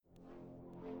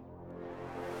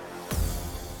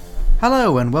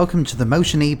Hello and welcome to the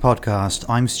Motion E podcast.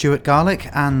 I'm Stuart Garlick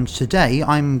and today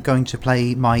I'm going to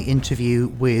play my interview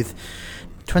with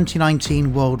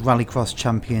 2019 World Rallycross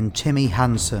champion Timmy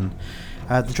Hansen.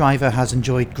 The driver has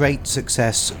enjoyed great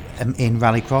success in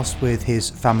Rallycross with his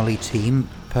family team,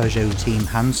 Peugeot Team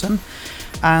Hansen,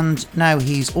 and now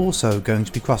he's also going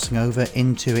to be crossing over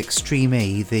into Extreme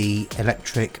E, the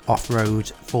electric off-road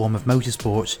form of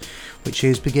motorsport, which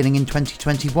is beginning in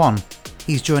 2021.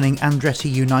 He's joining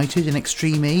Andretti United in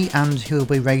Extreme E, and he'll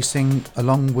be racing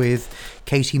along with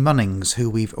Katie Munnings, who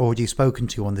we've already spoken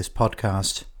to on this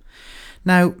podcast.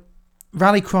 Now,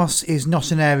 Rallycross is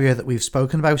not an area that we've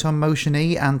spoken about on Motion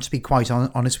E, and to be quite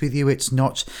honest with you, it's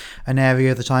not an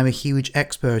area that I'm a huge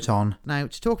expert on. Now,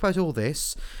 to talk about all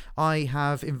this, I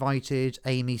have invited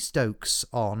Amy Stokes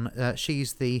on.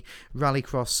 She's the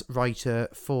Rallycross writer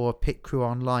for Pit Crew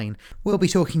Online. We'll be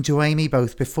talking to Amy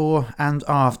both before and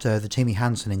after the Timmy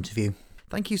Hansen interview.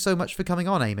 Thank you so much for coming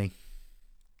on, Amy.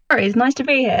 It's nice to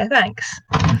be here, thanks.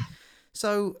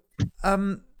 So,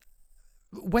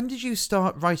 when did you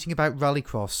start writing about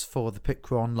Rallycross for the Pit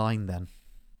Crew Online then?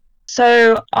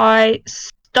 So I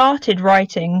started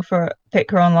writing for Pit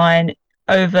Crew Online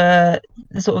over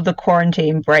the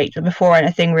quarantine break before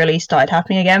anything really started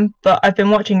happening again. But I've been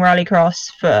watching Rallycross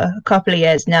for a couple of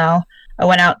years now. I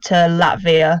went out to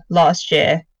Latvia last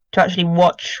year to actually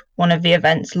watch one of the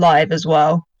events live as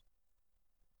well.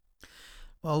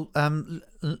 Well,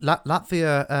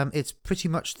 Latvia, it's pretty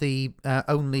much the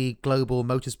only global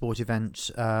motorsport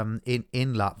event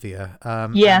in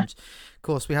Latvia. Yeah. And of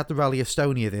course, we had the Rally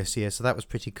Estonia this year, so that was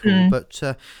pretty cool. But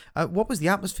what was the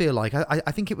atmosphere like?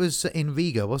 I think it was in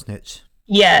Riga, wasn't it?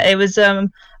 Yeah, it was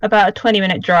about a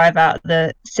 20-minute drive out of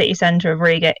the city centre of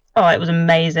Riga. Oh, it was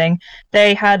amazing.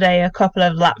 They had a couple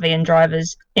of Latvian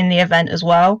drivers in the event as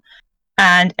well.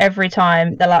 And every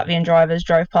time the Latvian drivers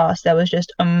drove past, there was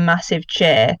just a massive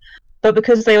cheer. But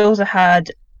because they also had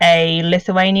a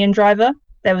Lithuanian driver,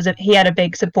 he had a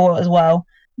big support as well.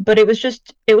 But it was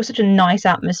such a nice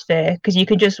atmosphere because you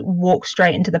could just walk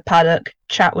straight into the paddock,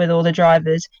 chat with all the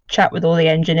drivers, chat with all the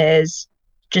engineers,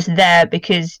 just there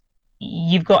because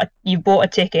you've bought a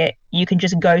ticket, you can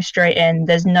just go straight in.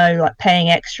 There's no like paying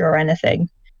extra or anything.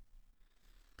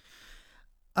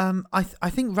 I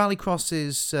think Rallycross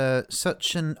is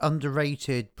such an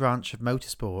underrated branch of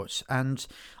motorsport, and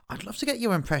I'd love to get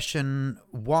your impression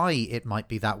why it might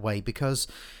be that way, because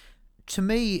to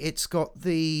me it's got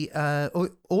the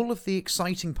all of the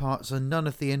exciting parts and none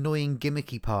of the annoying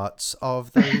gimmicky parts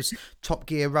of those Top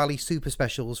Gear Rally Super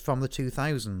Specials from the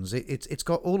 2000s. It's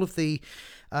got all of the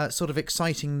sort of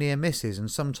exciting near misses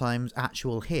and sometimes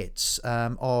actual hits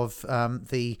of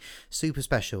the Super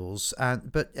Specials,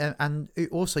 and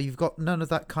also you've got none of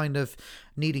that kind of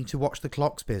needing to watch the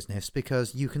clocks business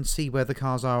because you can see where the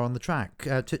cars are on the track.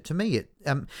 To me,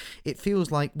 it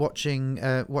feels like watching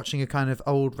a kind of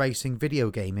old racing video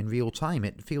game in real time.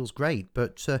 It feels great,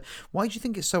 but why do you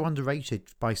think it's so underrated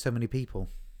by so many people?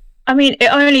 I mean,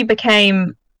 it only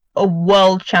became a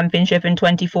world championship in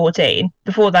 2014.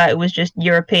 Before that, it was just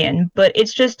European. But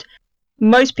it's just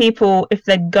most people, if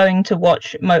they're going to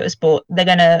watch motorsport, they're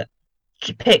going to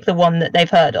pick the one that they've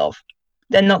heard of.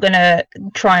 They're not going to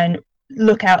try and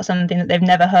look out something that they've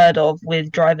never heard of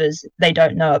with drivers they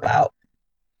don't know about.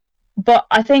 But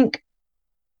I think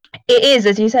it is,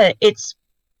 as you said, it's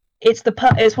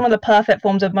one of the perfect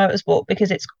forms of motorsport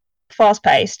because it's fast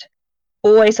paced,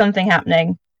 always something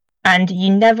happening, and you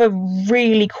never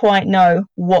really quite know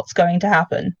what's going to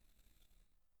happen.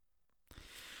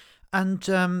 And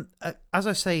as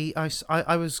I say,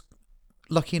 I was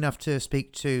lucky enough to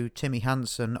speak to Timmy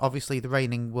Hansen, obviously the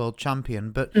reigning world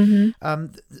champion. But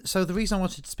so the reason I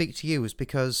wanted to speak to you is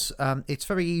because it's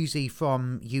very easy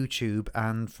from YouTube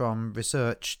and from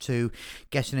research to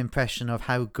get an impression of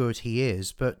how good he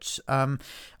is. But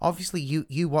obviously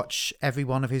you watch every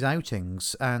one of his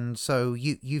outings, and so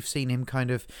you've seen him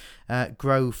kind of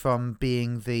grow from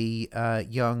being the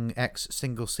young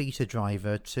ex-single-seater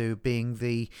driver to being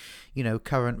the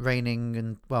current reigning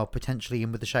and, well, potentially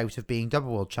in with the shout of being double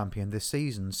world champion this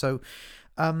season. So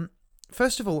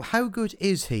first of all, how good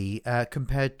is he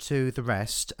compared to the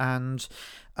rest? And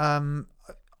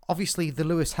obviously the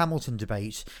Lewis Hamilton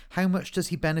debate, how much does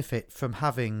he benefit from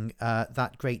having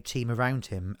that great team around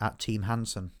him at Team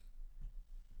Hansen?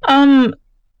 I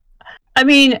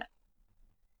mean,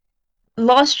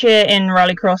 last year in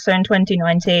Rallycross, so in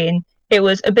 2019, it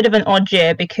was a bit of an odd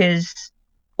year because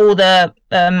all the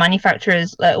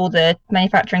manufacturers, all the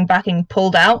manufacturing backing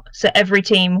pulled out. So every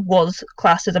team was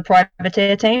classed as a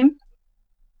privateer team.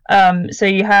 So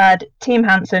you had Team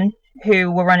Hansen,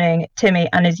 who were running Timmy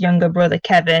and his younger brother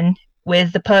Kevin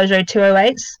with the Peugeot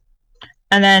 208s.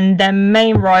 And then their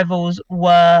main rivals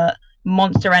were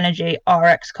Monster Energy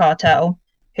RX Cartel,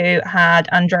 who had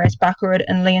Andreas Backerud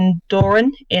and Leon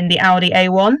Doran in the Audi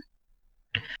A1.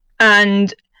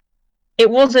 And it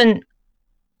wasn't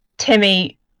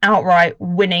Timmy outright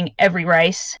winning every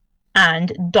race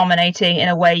and dominating in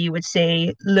a way you would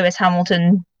see Lewis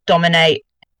Hamilton dominate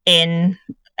in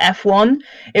F1.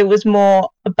 It was more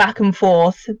a back and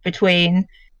forth between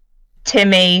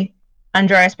Timmy,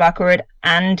 Andreas Backerud,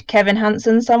 and Kevin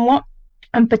Hansen somewhat,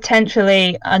 and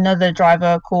potentially another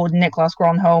driver called Niklas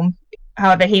Gronholm.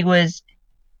 However, he was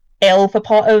ill for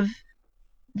part of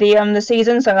the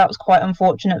season, so that was quite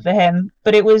unfortunate for him.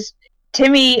 But it was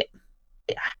Timmy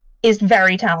is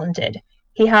very talented.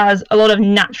 He has a lot of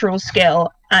natural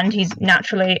skill, and he's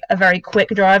naturally a very quick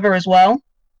driver as well.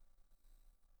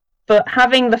 But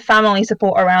having the family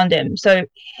support around him, so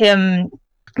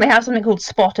they have something called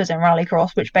spotters in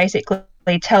Rallycross, which basically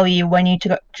tell you when you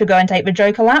to go and take the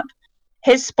Joker lap.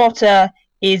 His spotter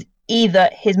is either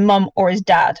his mum or his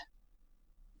dad,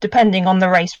 depending on the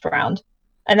race round.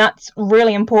 And that's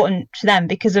really important to them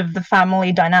because of the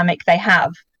family dynamic they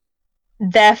have.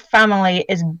 Their family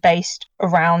is based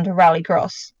around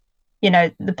Rallycross. You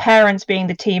know, the parents being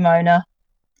the team owner,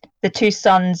 the two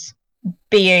sons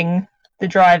being the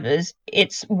drivers.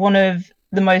 It's one of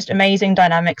the most amazing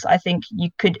dynamics I think you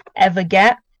could ever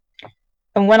get.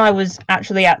 And when I was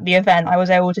actually at the event, I was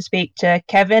able to speak to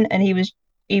Kevin, and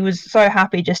he was so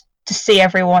happy just to see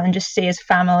everyone and just see his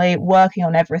family working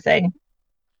on everything.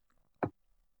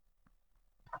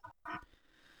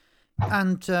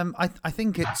 And I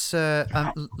think it's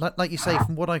like you say,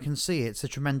 from what I can see, it's a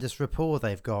tremendous rapport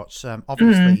they've got,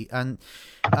 obviously, and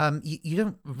you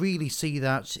don't really see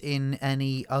that in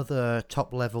any other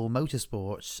top level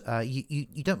motorsports.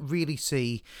 You don't really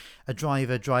see a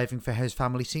driver driving for his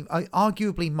family team.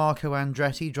 Arguably Marco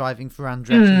Andretti driving for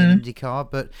Andretti in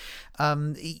IndyCar, but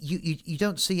you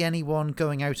don't see anyone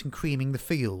going out and creaming the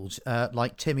field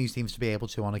like Timmy seems to be able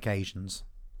to on occasions.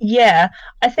 Yeah,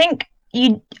 I think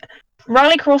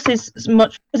Rallycross is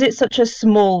much because it's such a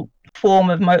small form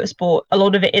of motorsport. A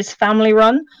lot of it is family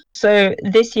run. So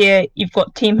this year you've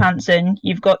got Team Hansen,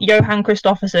 you've got Johan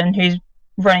Kristoffersen, who's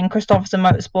running Kristoffersen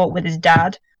Motorsport with his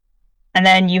dad, and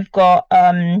then you've got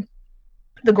the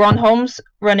Gronholms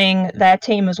running their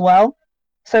team as well.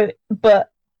 So, but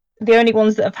the only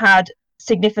ones that have had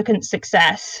significant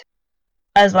success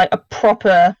as like a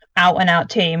proper out and out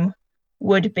team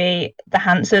would be the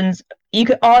Hansens. You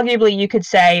could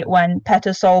say when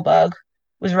Petter Solberg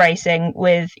was racing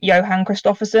with Johan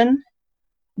Kristoffersen,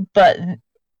 but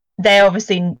they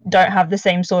obviously don't have the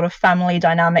same sort of family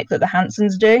dynamic that the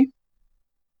Hansens do.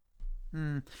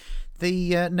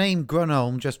 The name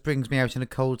Gronholm just brings me out in a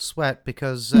cold sweat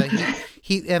because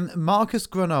Marcus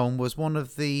Gronholm was one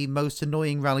of the most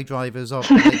annoying rally drivers of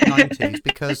the late 90s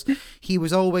because he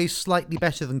was always slightly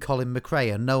better than Colin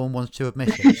McRae, and no one wants to admit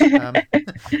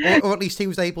it. Or at least he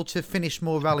was able to finish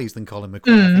more rallies than Colin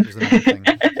McRae, I think was another thing.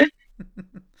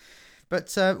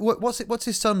 But what's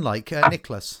his son like,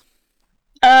 Niklas?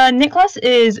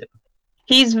 Niklas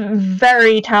he's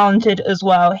very talented as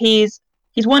well. He's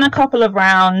won a couple of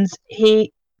rounds. He's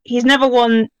never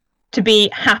one to be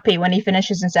happy when he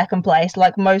finishes in second place,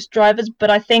 like most drivers. But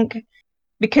I think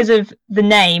because of the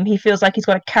name, he feels like he's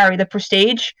got to carry the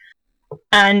prestige.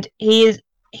 And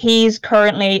he's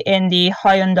currently in the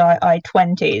Hyundai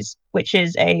i20s, which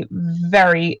is a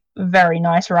very, very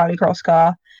nice rallycross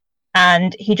car.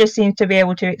 And he just seems to be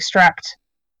able to extract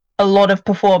a lot of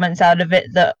performance out of it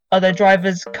that other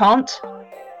drivers can't.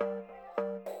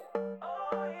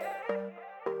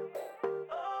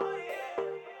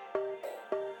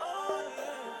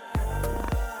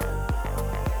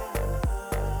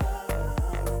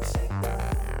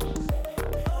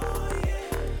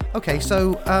 Okay,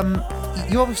 so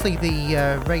you're obviously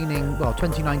the reigning,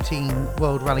 2019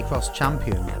 World Rallycross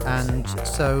champion, and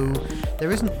so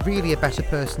there isn't really a better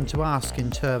person to ask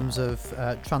in terms of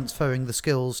transferring the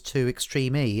skills to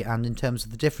Extreme E and in terms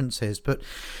of the differences. But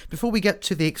before we get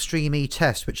to the Extreme E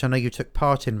test, which I know you took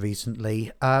part in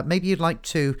recently, maybe you'd like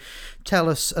to tell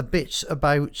us a bit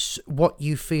about what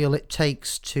you feel it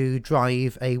takes to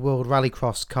drive a World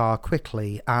Rallycross car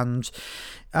quickly, and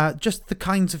just the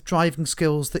kinds of driving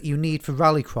skills that you need for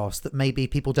rallycross that maybe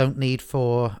people don't need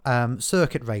for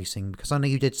circuit racing, because I know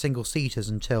you did single-seaters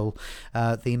until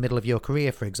the middle of your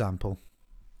career, for example.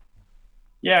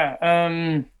 Yeah,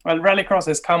 well, rallycross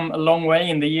has come a long way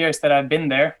in the years that I've been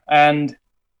there, and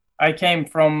I came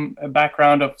from a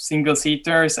background of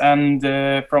single-seaters and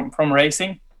from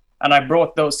racing, and I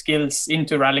brought those skills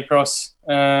into rallycross,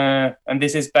 and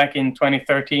this is back in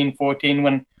 2013-14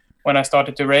 when when I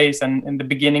started to race, and in the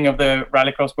beginning of the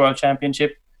Rallycross World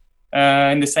Championship.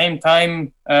 In the same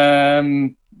time,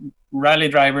 rally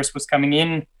drivers was coming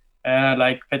in,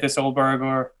 like Peter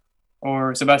Solberg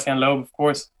or Sebastian Loeb, of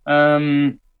course.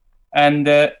 And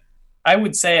I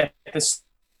would say at the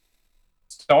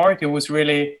start, it was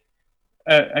really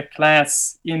a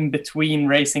class in between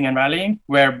racing and rallying,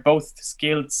 where both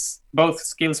skills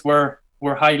were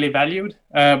highly valued.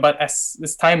 But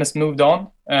as time has moved on,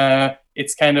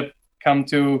 it's kind of come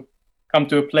to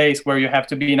a place where you have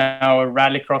to be now a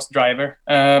rallycross driver,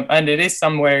 and it is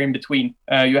somewhere in between.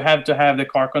 You have to have the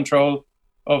car control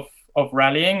of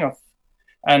rallying,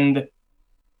 and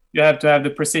you have to have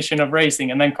the precision of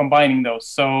racing, and then combining those.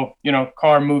 So,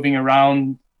 car moving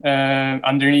around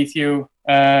underneath you,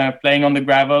 playing on the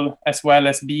gravel, as well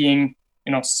as being,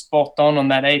 spot on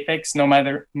that apex, no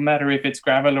matter if it's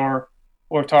gravel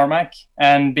or tarmac,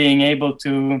 and being able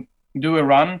to do a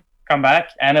run, come back,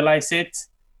 analyze it,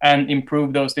 and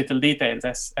improve those little details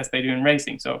as they do in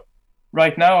racing. So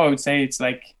right now, I would say it's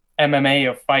like MMA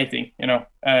of fighting.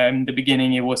 In the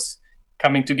beginning, it was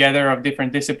coming together of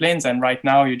different disciplines, and right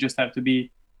now you just have to be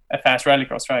a fast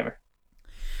rallycross driver.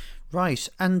 Right,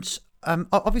 and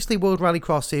obviously World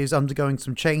Rallycross is undergoing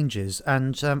some changes,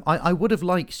 and I would have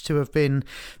liked to have been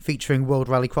featuring World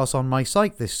Rallycross on my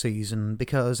site this season,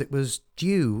 because it was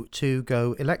due to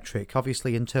go electric,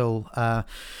 obviously, until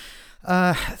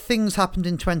things happened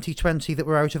in 2020 that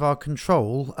were out of our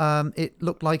control. It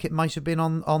looked like it might have been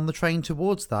on the train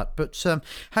towards that. But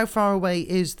how far away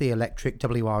is the electric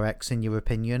WRX in your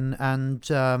opinion, and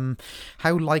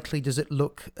how likely does it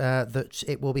look that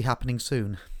it will be happening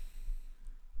soon?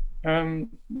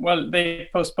 Well, they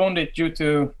postponed it due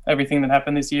to everything that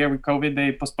happened this year with COVID.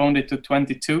 They postponed it to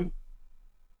 22,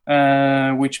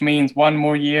 which means one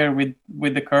more year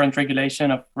with the current regulation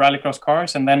of rallycross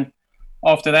cars, and then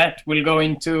after that, we'll go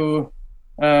into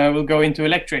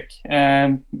electric,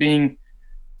 being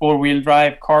four-wheel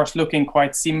drive cars looking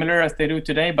quite similar as they do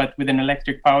today, but with an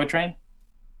electric powertrain.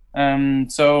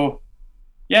 So,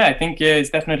 yeah, I think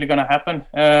it's definitely going to happen.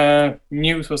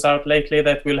 News was out lately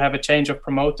that we'll have a change of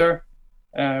promoter,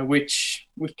 which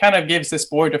kind of gives the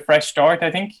sport a fresh start.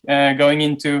 I think going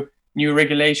into new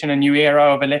regulation, a new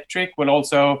era of electric will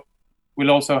also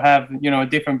have a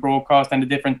different broadcast and a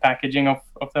different packaging of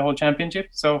the whole championship.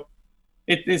 So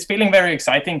it is feeling very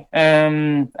exciting.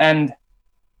 And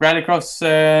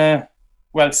rallycross,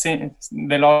 since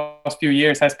the last few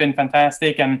years has been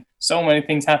fantastic, and so many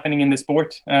things happening in the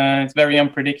sport. It's very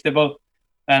unpredictable,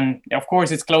 and of course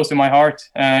it's close to my heart.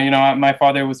 My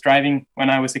father was driving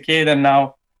when I was a kid, and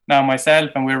now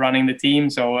myself, and we're running the team.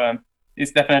 So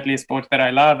it's definitely a sport that I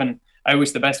love, and I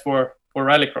wish the best for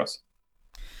rallycross.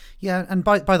 Yeah, and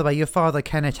by the way, your father,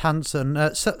 Kenneth Hansen,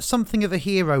 something of a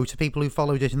hero to people who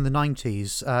followed it in the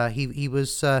 90s. He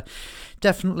was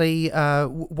definitely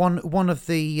one of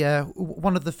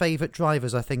the favourite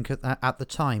drivers, I think, at the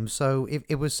time. So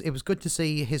it was good to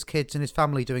see his kids and his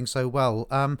family doing so well.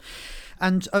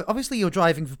 And obviously, you're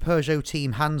driving for Peugeot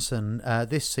Team Hansen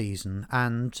this season,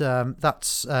 and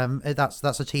that's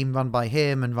a team run by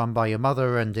him and run by your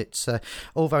mother, and it's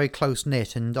all very close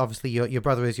knit. And obviously, your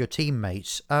brother is your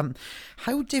teammate.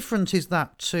 How different is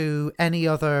that to any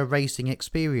other racing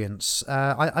experience?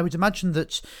 I would imagine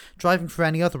that driving for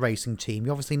any other racing team,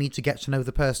 you obviously need to get to know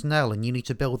the personnel and you need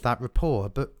to build that rapport.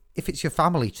 But if it's your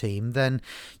family team, then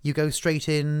you go straight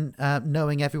in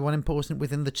knowing everyone important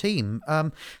within the team.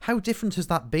 How different has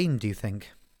that been, do you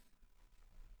think?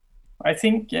 I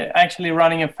think actually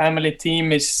running a family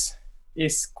team is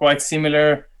quite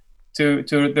similar to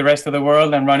the rest of the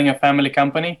world and running a family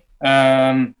company.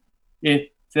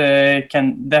 It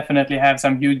can definitely have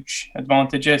some huge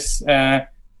advantages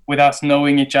with us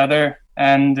knowing each other,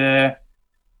 and that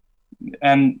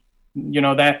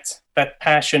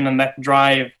passion and that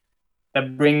drive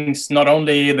that brings not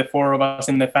only the four of us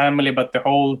in the family, but the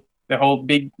whole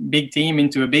big team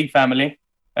into a big family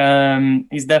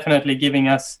is definitely giving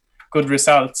us good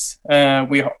results.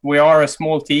 We are a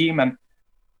small team, and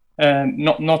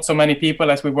not so many people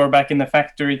as we were back in the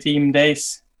factory team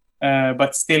days.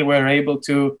 But still we're able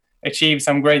to achieve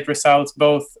some great results,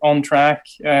 both on track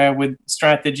with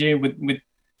strategy, with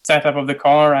setup of the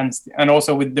car, and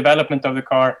also with development of the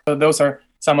car. So those are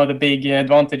some of the big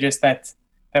advantages that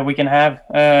we can have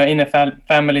in a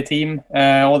family team,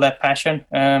 all that passion.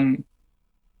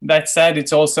 That said,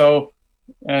 it's also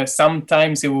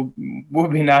sometimes it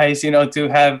would be nice, to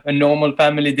have a normal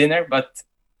family dinner, but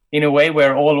in a way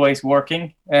we're always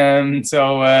working.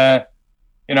 That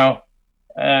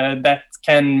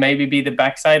can maybe be the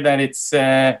backside, that it's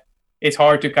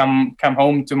hard to come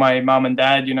home to my mom and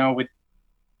dad, with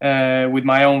with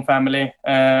my own family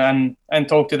and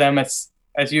talk to them as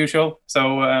usual.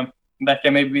 So that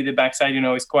can maybe be the backside.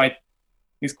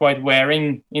 Is quite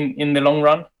wearing in the long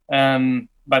run.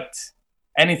 But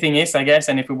anything is, I guess,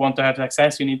 and if we want to have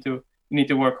success, you need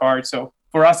to work hard. So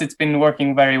for us, it's been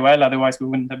working very well. Otherwise, we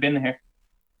wouldn't have been here.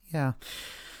 Yeah.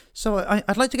 So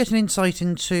I'd like to get an insight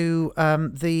into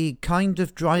the kind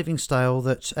of driving style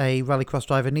that a rallycross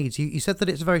driver needs. You said that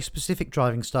it's a very specific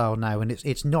driving style now, and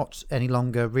it's not any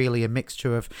longer really a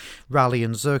mixture of rally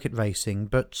and circuit racing.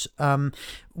 But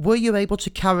were you able to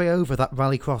carry over that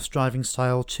rallycross driving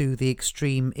style to the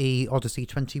Extreme E Odyssey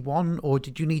 21, or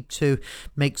did you need to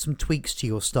make some tweaks to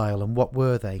your style, and what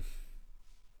were they?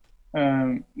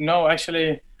 No,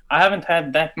 actually, I haven't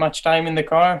had that much time in the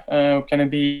car. Can it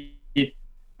be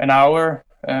an hour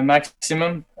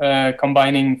maximum,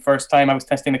 combining first time I was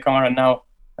testing the car and now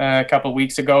a couple of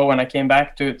weeks ago when I came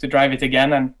back to drive it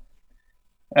again.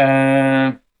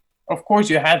 And of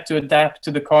course you had to adapt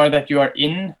to the car that you are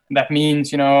in. That means,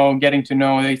 getting to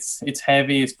know it's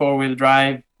heavy, it's four-wheel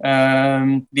drive,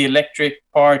 the electric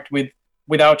part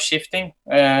without shifting.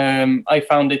 I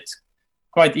found it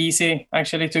quite easy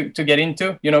actually to get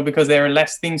into, because there are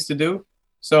less things to do.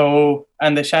 So,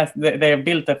 and they have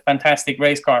built a fantastic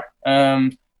race car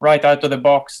right out of the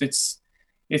box. It's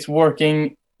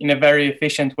working in a very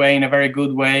efficient way, in a very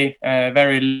good way, a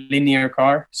very linear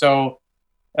car. So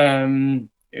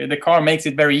the car makes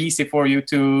it very easy for you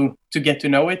to get to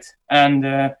know it, and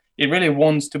it really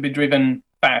wants to be driven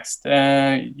fast.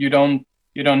 You don't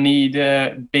need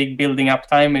big building up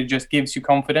time. It just gives you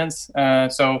confidence.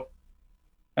 So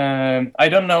I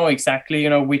don't know exactly,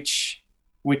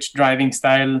 which driving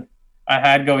style I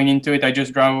had going into it. I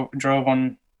just drove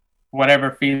on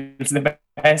whatever feels the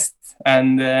best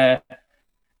and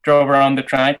drove around the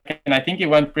track, and I think it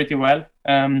went pretty well.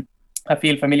 I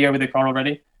feel familiar with the car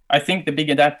already. I think the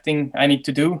big adapting I need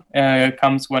to do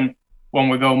comes when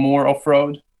we go more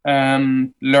off-road,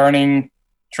 learning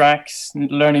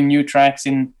new tracks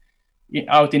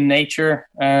out in nature,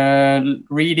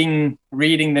 reading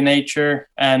the nature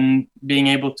and being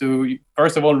able to,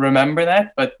 first of all, remember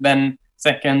that, but then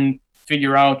second,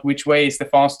 figure out which way is the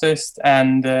fastest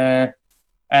and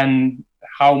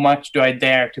how much do I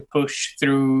dare to push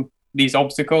through these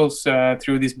obstacles,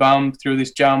 through this bump, through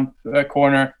this jump,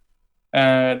 corner.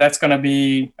 I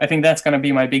think that's gonna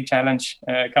be my big challenge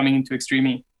coming into Extreme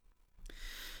E.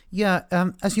 Yeah,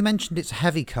 as you mentioned, it's a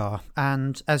heavy car,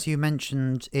 and as you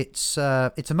mentioned, it's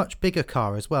a much bigger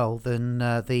car as well than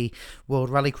the World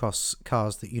Rallycross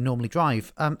cars that you normally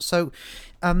drive. What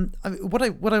I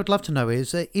would love to know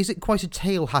is it quite a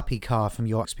tail-happy car from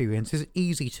your experience? Is it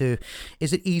easy to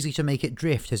make it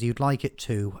drift as you'd like it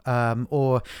to,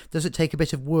 or does it take a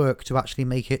bit of work to actually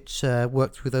make it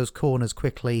work through those corners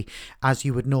quickly, as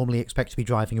you would normally expect to be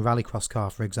driving a Rallycross car,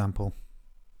 for example?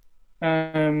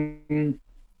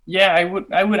 Yeah, I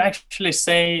would actually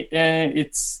say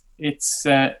it's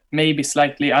maybe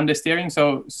slightly understeering.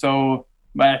 So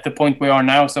at the point we are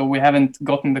now, so we haven't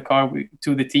gotten the car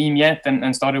to the team yet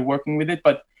and started working with it.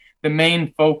 But the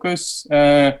main focus,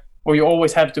 or you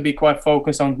always have to be quite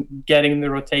focused on getting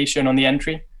the rotation on the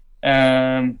entry.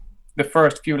 The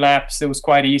first few laps, it was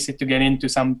quite easy to get into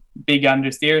some big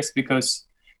understeers because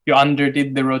you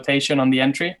underdid the rotation on the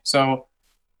entry. So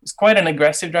it's quite an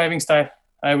aggressive driving style,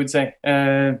 I would say,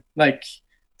 like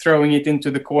throwing it into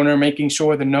the corner, making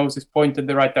sure the nose is pointed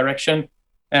the right direction,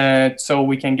 so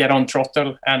we can get on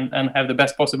throttle and have the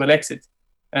best possible exit.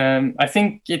 I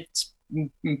think it's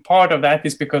part of that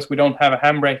is because we don't have a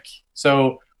handbrake,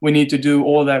 so we need to do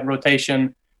all that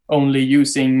rotation only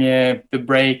using the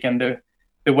brake and the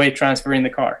weight transfer in the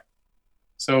car.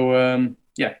 So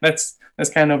yeah, that's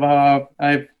kind of how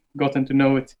I've gotten to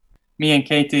know it. Me and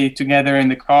Katie together in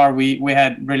the car, we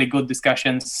had really good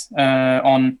discussions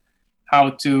on how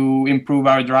to improve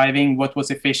our driving, what was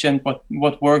efficient,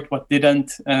 what worked, what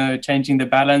didn't, changing the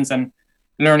balance and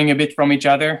learning a bit from each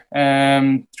other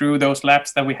through those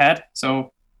laps that we had.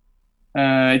 So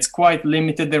it's quite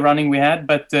limited the running we had,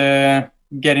 but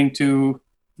getting to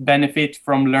benefit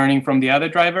from learning from the other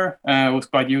driver was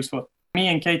quite useful. Me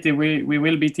and Katie, we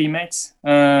will be teammates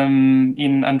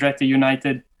in Andretti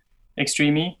United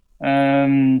Extreme E.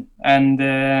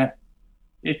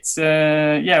 It's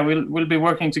we'll be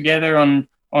working together on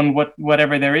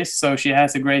whatever there is. So she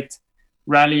has a great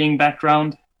rallying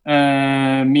background,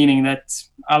 meaning that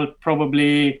I'll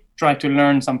probably try to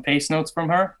learn some pace notes from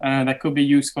her that could be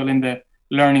useful in the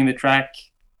learning the track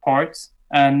parts.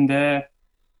 And then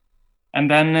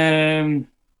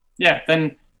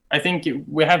I think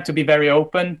we have to be very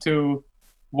open to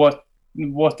what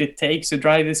it takes to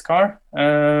drive this car.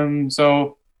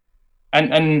 So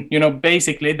and you know,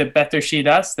 basically the better she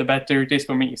does, the better it is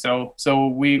for me. So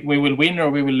we will win or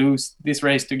we will lose this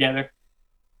race together.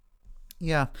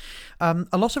 Yeah.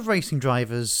 A lot of racing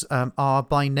drivers are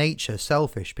by nature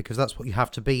selfish, because that's what you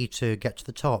have to be to get to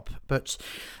the top. But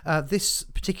this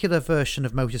particular version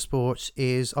of motorsport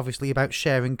is obviously about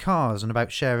sharing cars and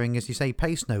about sharing, as you say,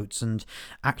 pace notes and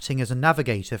acting as a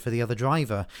navigator for the other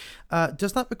driver.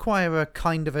 Does that require a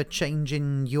kind of a change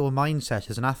in your mindset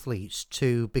as an athlete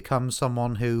to become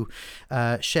someone who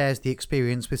shares the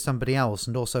experience with somebody else,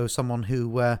 and also someone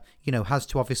who, has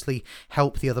to obviously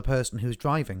help the other person who's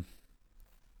driving?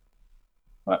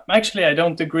 Well, actually, I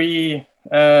don't agree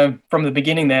from the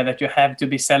beginning there that you have to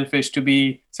be selfish to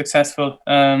be successful.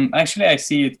 Actually, I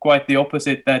see it quite the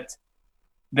opposite, that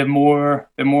the more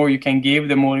you can give,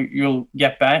 the more you'll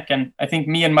get back. And I think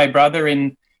me and my brother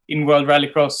in World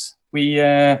Rallycross, we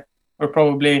were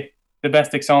probably the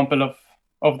best example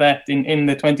of that in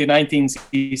the 2019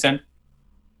 season.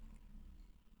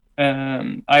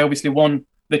 I obviously won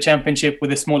the championship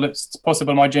with the smallest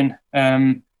possible margin,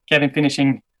 Kevin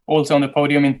finishing also on the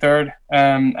podium in third.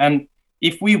 And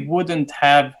if we wouldn't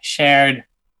have shared,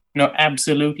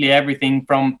 absolutely everything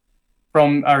from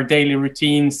our daily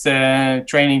routines,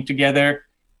 training together,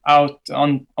 out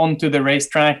onto the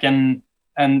racetrack, and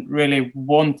really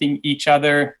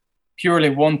purely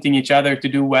wanting each other to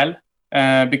do well,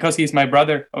 because he's my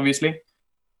brother, obviously.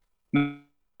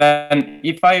 Then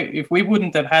if we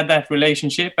wouldn't have had that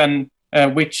relationship, and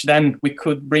which then we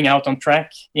could bring out on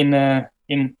track in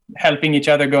helping each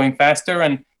other going faster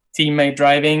and teammate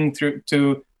driving through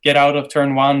to get out of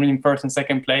turn one in first and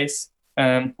second place.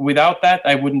 Without that,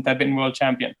 I wouldn't have been world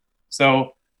champion.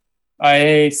 So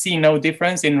I see no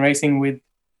difference in racing with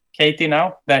Katie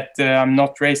now, that I'm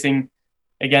not racing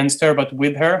against her, but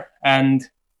with her. And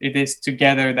it is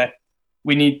together that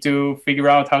we need to figure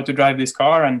out how to drive this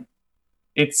car. And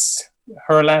it's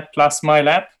her lap plus my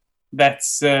lap.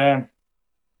 That's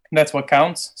what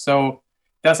counts. So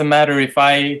it doesn't matter if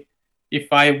I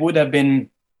would have been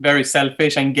very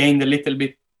selfish and gained a little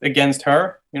bit against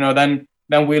her, then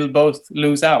we'll both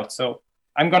lose out. So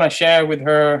I'm gonna share with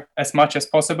her as much as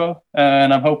possible,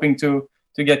 and I'm hoping to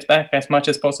get back as much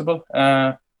as possible.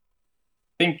 I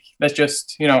think that's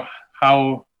just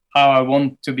how I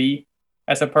want to be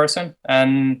as a person,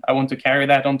 and I want to carry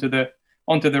that onto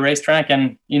the racetrack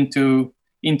and into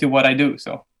what I do.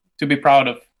 So to be proud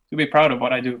of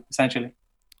what I do, essentially.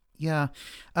 Yeah.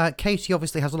 Katie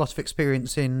obviously has a lot of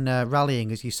experience in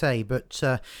rallying, as you say, but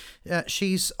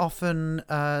she's often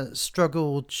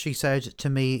struggled, she said to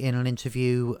me in an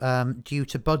interview, due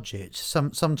to budget.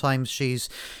 Sometimes she's,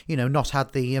 not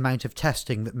had the amount of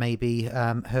testing that maybe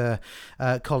her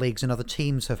colleagues in other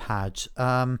teams have had.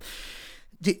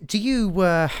 Do you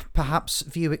perhaps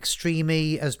view Extreme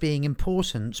E as being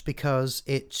important because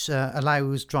it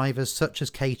allows drivers such as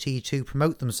Katie to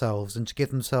promote themselves and to give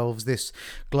themselves this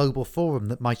global forum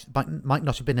that might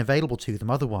not have been available to them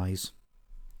otherwise?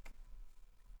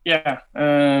 Yeah,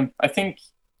 I think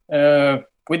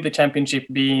with the championship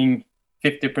being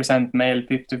 50% male,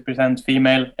 50%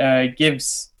 female,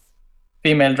 gives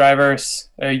female drivers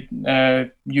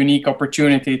a unique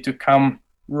opportunity to come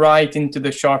right into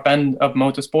the sharp end of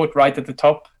motorsport, right at the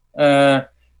top,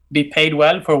 be paid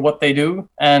well for what they do,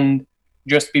 and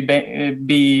just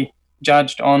be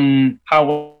judged on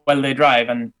how well they drive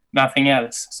and nothing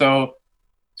else. So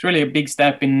it's really a big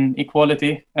step in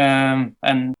equality, and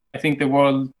I think the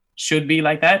world should be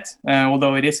like that,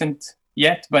 although it isn't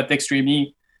yet. But Extreme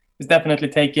E is definitely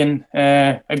taken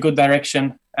a good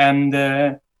direction,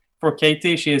 and for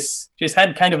Katie, she's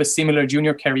had kind of a similar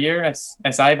junior career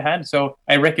as I've had. So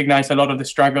I recognize a lot of the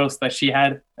struggles that she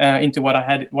had into what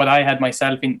I had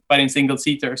myself but in single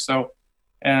seater. So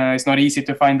it's not easy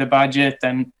to find the budget,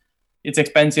 and it's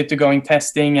expensive to go in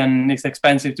testing, and it's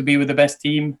expensive to be with the best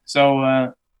team.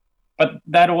 So, but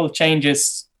that all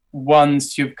changes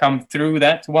once you've come through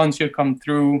that. Once you've come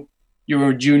through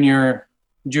your junior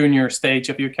stage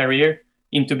of your career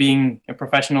into being a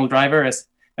professional driver,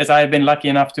 as I've been lucky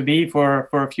enough to be for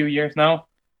a few years now,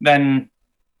 then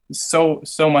so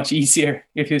much easier,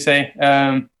 if you say,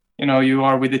 you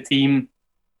are with a team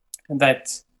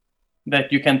that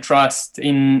you can trust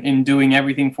in doing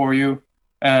everything for you.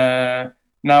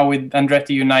 Now with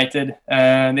Andretti United,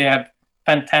 they have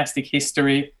fantastic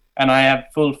history, and I have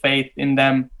full faith in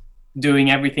them doing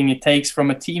everything it takes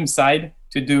from a team side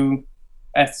to do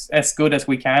as good as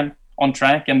we can on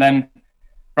track. And then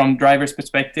from driver's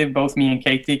perspective, both me and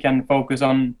Katie can focus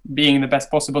on being the best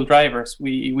possible drivers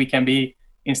we can be,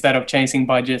 instead of chasing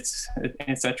budgets,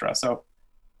 etc. So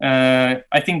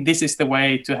I think this is the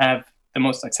way to have the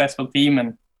most successful team,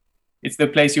 and it's the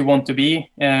place you want to be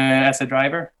as a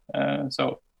driver.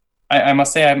 So I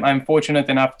must say I'm fortunate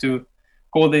enough to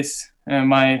call this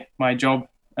my job,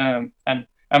 and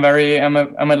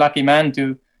I'm a lucky man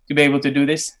to be able to do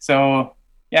this. So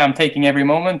yeah, I'm taking every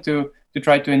moment to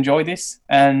try to enjoy this,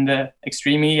 and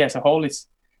Extreme E as a whole is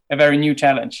a very new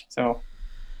challenge. So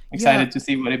excited to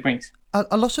see what it brings.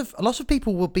 A lot of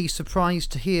people will be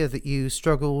surprised to hear that you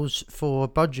struggled for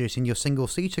budget in your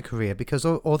single-seater career, because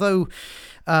although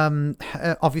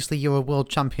obviously you're a world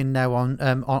champion now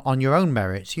on your own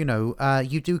merit, you know,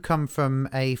 you do come from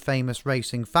a famous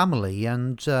racing family,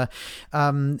 and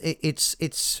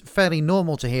it's fairly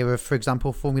normal to hear of, for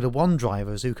example, Formula One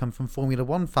drivers who come from Formula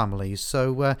One families.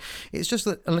 So it's just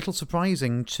a little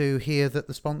surprising to hear that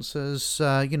the sponsors,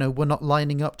 were not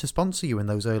lining up to sponsor you in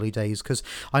those early days, because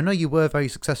I know you were very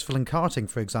successful in karting,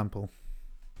 for example.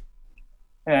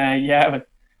 Yeah, but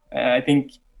I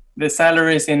think the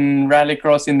salaries in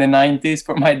rallycross in the 90s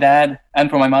for my dad and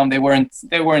for my mom, they weren't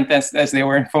as they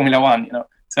were in Formula One, you know.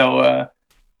 So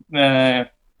my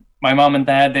mom and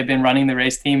dad, they've been running the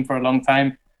race team for a long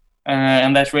time,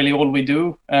 and that's really all we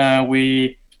do.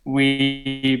 We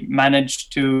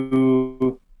managed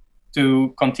to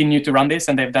continue to run this,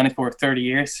 and they've done it for 30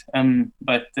 years.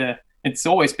 But it's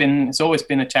always been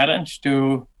a challenge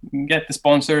to get the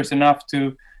sponsors enough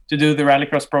to do the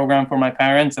rallycross program for my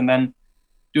parents, and then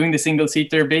doing the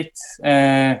single-seater bit.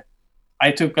 I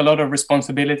took a lot of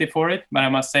responsibility for it, but I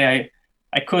must say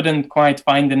I couldn't quite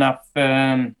find enough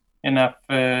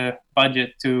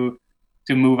budget to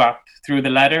move up through the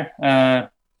ladder.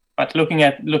 But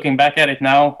looking back at it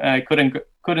now, I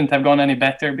couldn't have gone any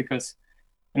better, because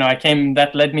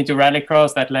that led me to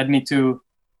rallycross, that led me to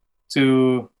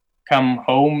come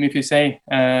home, if you say,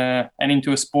 and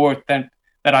into a sport that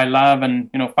I love, and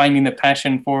finding the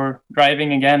passion for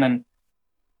driving again. And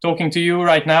talking to you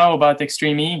right now about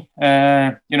Extreme E,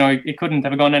 it couldn't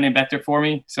have gone any better for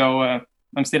me. So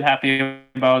I'm still happy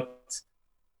about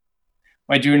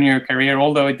my junior career,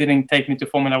 although it didn't take me to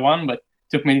Formula One, but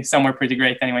took me somewhere pretty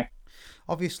great anyway.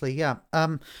 Obviously, yeah.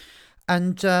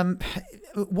 And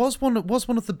was one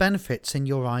of the benefits in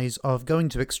your eyes of going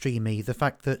to Extreme E the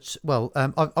fact that,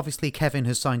 obviously Kevin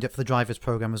has signed up for the drivers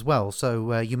program as well,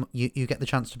 so you get the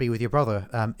chance to be with your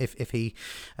brother if he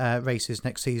races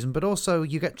next season, but also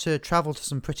you get to travel to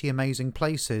some pretty amazing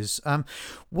places.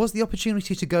 Was the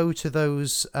opportunity to go to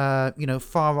those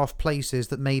far off places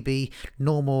that maybe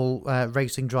normal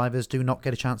racing drivers do not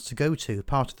get a chance to go to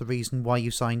part of the reason why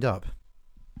you signed up?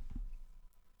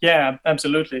 Yeah,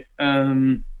 absolutely.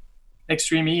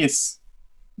 Extreme E is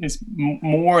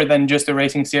more than just a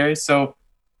racing series, so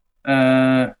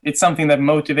it's something that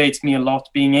motivates me a lot,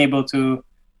 being able to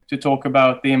talk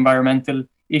about the environmental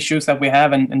issues that we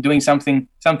have, and doing something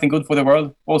good for the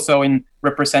world, also in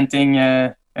representing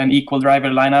an equal driver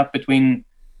lineup between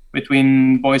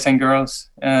boys and girls.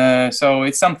 So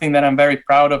it's something that I'm very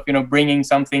proud of, bringing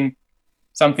something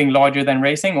larger than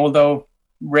racing, although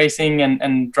racing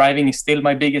and driving is still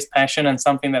my biggest passion and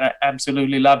something that I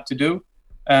absolutely love to do.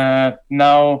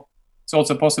 Now it's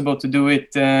also possible to do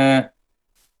it, in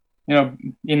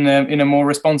a more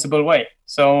responsible way.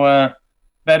 So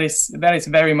that is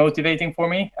very motivating for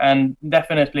me, and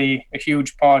definitely a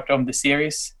huge part of the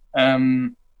series.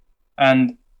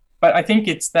 But I think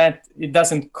it's that it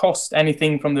doesn't cost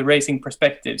anything from the racing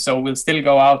perspective. So we'll still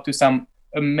go out to some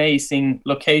amazing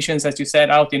locations, as you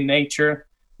said, out in nature,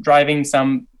 driving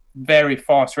some very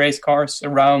fast race cars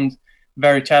around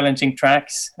very challenging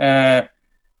tracks, in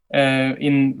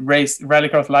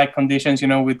rallycross-like conditions,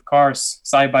 with cars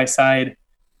side by side,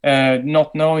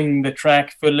 not knowing the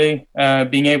track fully,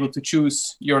 being able to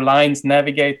choose your lines,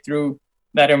 navigate through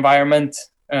that environment.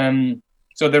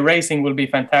 So the racing will be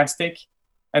fantastic,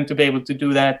 and to be able to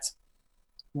do that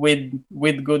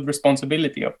with good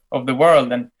responsibility of the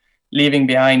world, and leaving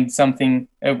behind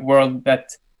a world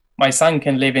that my son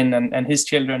can live in, and his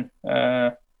children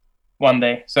one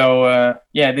day. So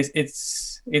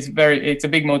it's a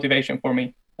big motivation for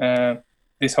me.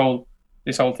 This whole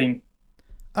thing.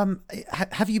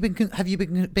 Have you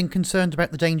been concerned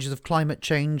about the dangers of climate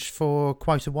change for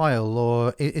quite a while,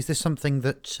 or is this something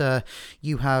that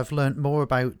you have learnt more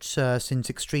about since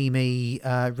Extreme E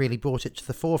really brought it to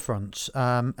the forefront?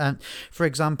 And for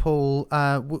example,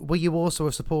 were you also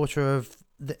a supporter of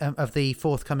the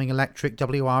forthcoming electric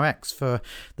WRX for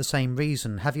the same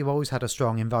reason? Have you always had a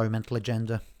strong environmental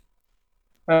agenda?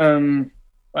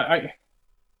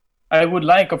 I would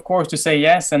like, of course, to say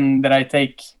yes, and that I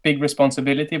take big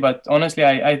responsibility. But honestly,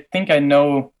 I think I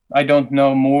don't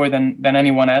know more than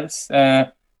anyone else.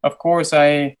 Of course,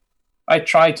 I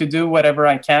try to do whatever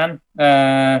I can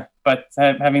But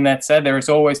having that said, there is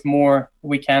always more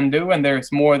we can do, and there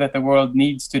is more that the world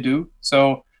needs to do.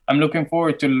 So I'm looking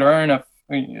forward to learn of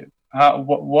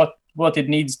what it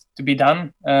needs to be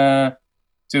done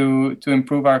to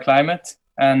improve our climate.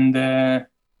 And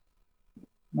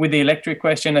with the electric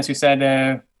question, as you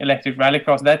said, electric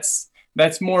rallycross,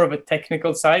 that's more of a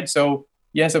technical side. So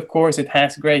yes, of course, it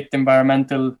has great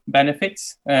environmental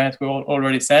benefits, as we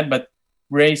already said, but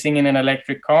racing in an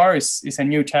electric car is a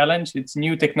new challenge. It's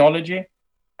new technology.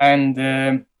 And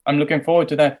I'm looking forward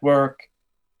to that work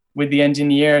with the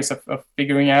engineers of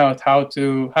figuring out how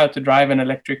to drive an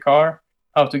electric car,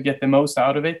 how to get the most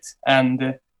out of it.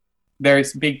 And there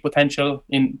is big potential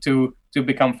to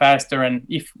become faster. And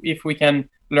if we can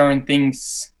learn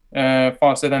things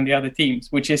faster than the other teams,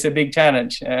 which is a big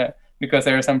challenge because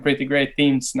there are some pretty great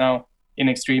teams now in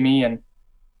Extreme E. And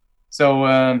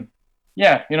so,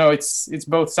 it's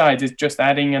both sides. It's just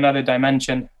adding another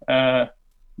dimension,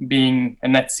 being a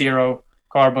net zero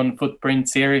carbon footprint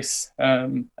series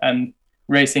and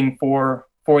racing for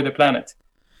the planet.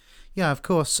 Yeah, of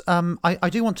course. I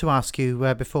do want to ask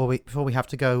you before we have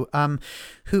to go.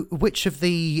 Which of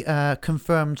the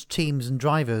confirmed teams and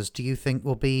drivers do you think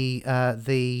will be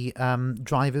the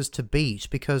drivers to beat?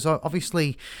 Because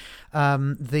obviously,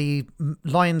 the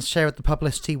lion's share of the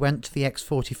publicity went to the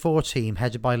X44 team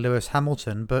headed by Lewis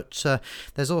Hamilton, but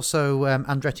there's also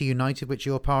Andretti United, which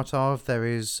you're part of. There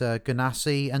is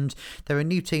Ganassi, and there are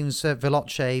new teams,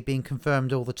 Veloce, being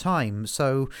confirmed all the time.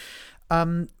 So.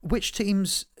 Which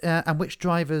teams and which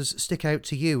drivers stick out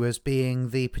to you as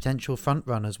being the potential front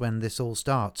runners when this all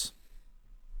starts?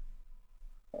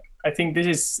 I think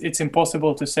it's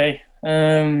impossible to say.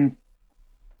 I'm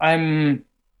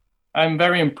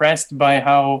very impressed by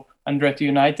how Andretti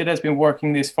United has been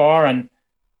working this far and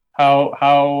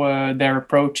how they're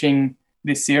approaching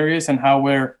this series and how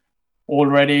we're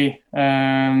already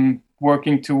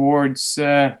working towards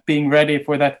being ready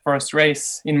for that first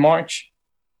race in March.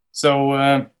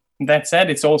 So that said,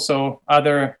 it's also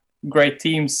other great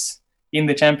teams in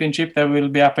the championship that we'll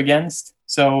be up against.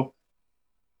 So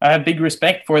I have big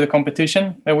respect for the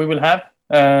competition that we will have.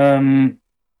 But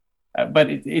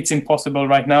it's impossible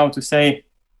right now to say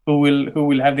who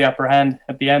will have the upper hand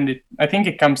at the end. I think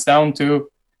it comes down to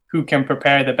who can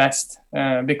prepare the best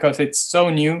because it's so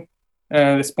new,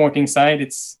 the sporting side.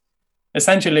 It's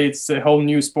a whole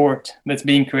new sport that's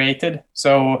being created.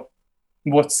 So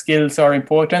what skills are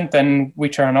important and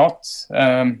which are not,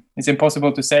 it's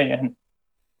impossible to say. And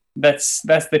that's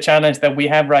the challenge that we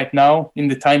have right now in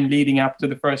the time leading up to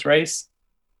the first race,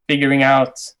 figuring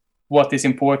out what is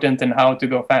important and how to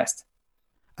go fast.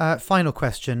 Final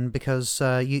question, because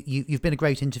you've been a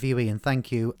great interviewee, and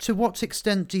thank you. To what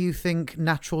extent do you think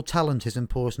natural talent is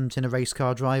important in a race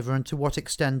car driver, and to what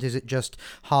extent is it just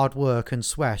hard work and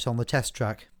sweat on the test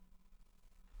track?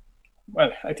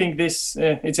 Well, I think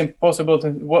it's impossible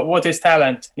to. What is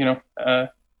talent?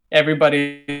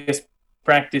 Everybody has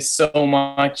practiced so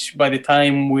much by the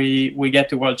time we get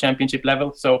to World Championship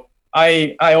level. So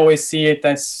I always see it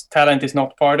as talent is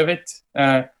not part of it.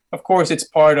 Of course, it's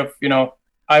part of.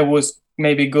 I was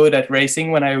maybe good at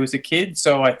racing when I was a kid,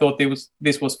 so I thought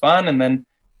this was fun, and then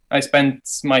I spent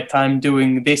my time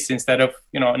doing this instead of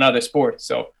another sport.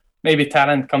 So maybe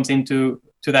talent comes into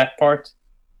that part.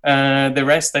 The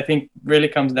rest, I think, really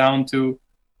comes down to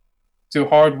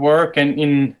hard work,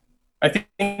 and I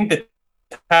think the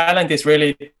talent is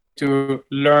really to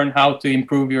learn how to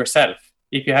improve yourself.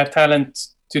 If you have talent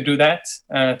to do that,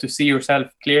 to see yourself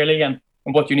clearly and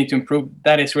what you need to improve,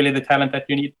 that is really the talent that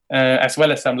you need, as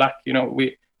well as some luck.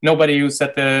 Nobody who's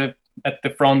at the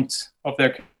front of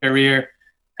their career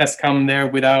has come there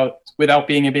without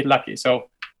being a bit lucky. So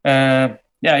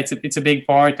it's a big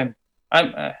part, and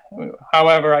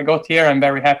however I got here, I'm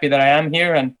very happy that I am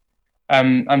here, and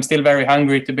I'm still very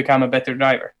hungry to become a better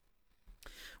driver.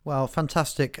 Well,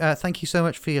 fantastic. Thank you so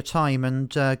much for your time, and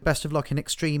best of luck in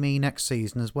Extreme E next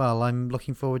season as well. I'm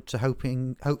looking forward to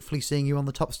hopefully seeing you on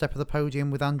the top step of the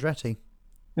podium with Andretti.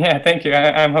 Yeah, thank you.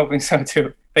 I'm hoping so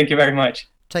too. Thank you very much.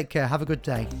 Take care. Have a good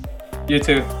day. You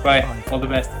too. Bye. All the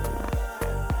best.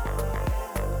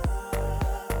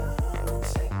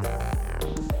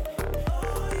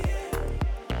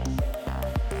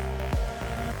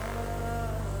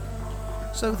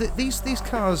 So these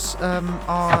cars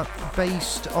are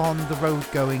based on the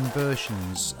road-going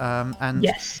versions, and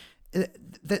yes.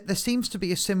 There seems to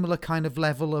be a similar kind of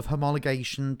level of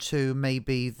homologation to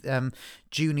maybe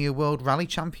Junior World Rally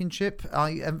Championship.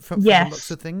 From the looks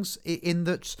of things, in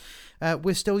that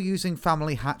we're still using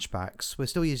family hatchbacks. We're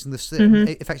still using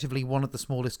effectively one of the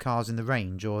smallest cars in the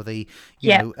range, or the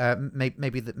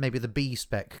maybe the B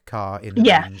spec car in the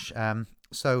range.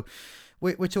 So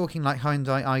we're talking like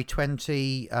Hyundai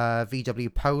i20,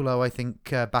 VW Polo. I think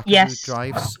Baku Yes.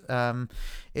 drives.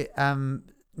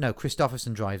 No,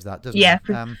 Christopherson drives that, doesn't Yeah,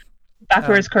 he?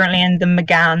 Backer is currently in the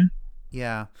Megane.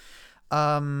 Yeah.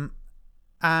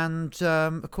 And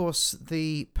of course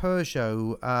the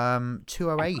Peugeot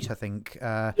 208, I think,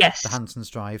 Yes. the Hansons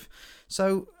drive.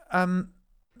 So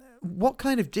what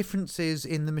kind of differences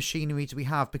in the machinery do we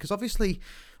have? Because obviously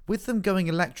with them going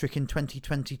electric in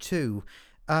 2022,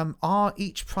 are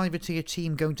each privateer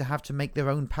team going to have to make their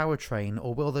own powertrain,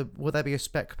 or will there be a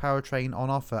spec powertrain on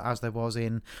offer as there was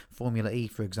in Formula E,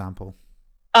 for example?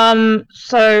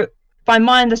 So by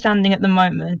my understanding at the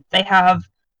moment, they have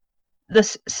the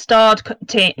Stard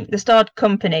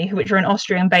company, which are an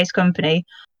Austrian-based company.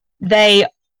 They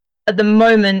at the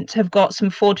moment have got some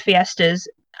Ford Fiestas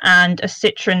and a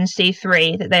Citroen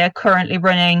C3 that they are currently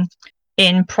running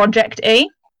in Project E,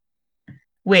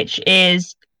 which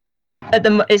is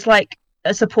it's like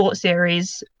a support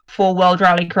series for World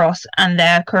Rallycross, and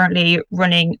they're currently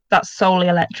running that's solely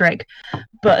electric.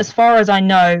 But as far as I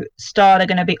know, Stard are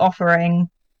going to be offering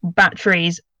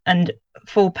batteries and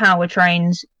full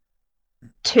powertrains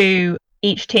to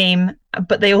each team,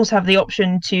 but they also have the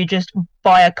option to just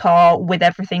buy a car with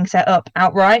everything set up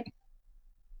outright.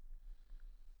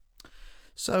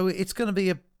 So it's going to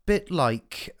be a bit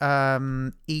like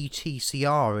ETCR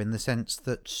in the sense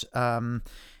that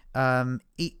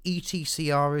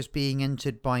ETCR is being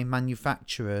entered by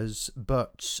manufacturers,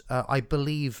 but I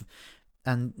believe,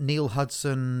 and Neil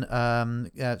Hudson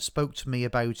spoke to me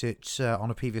about it on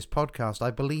a previous podcast,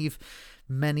 I believe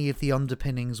many of the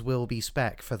underpinnings will be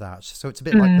spec for that. So it's a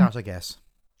bit like that, I guess.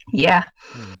 Yeah.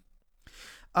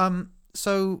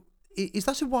 So is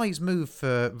that a wise move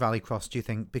for Rallycross, do you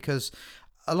think? Because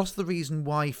a lot of the reason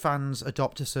why fans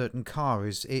adopt a certain car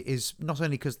is not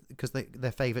only because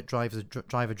their favourite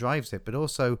driver drives it, but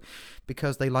also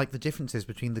because they like the differences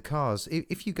between the cars.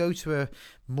 If you go to a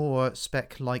more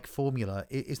spec-like formula,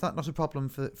 is that not a problem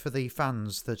for the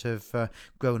fans that have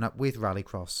grown up with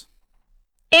Rallycross?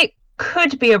 It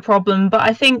could be a problem, but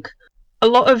I think a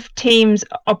lot of teams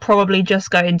are probably just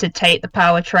going to take the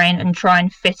powertrain and try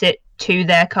and fit it to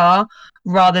their car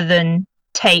rather than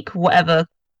take whatever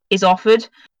is offered.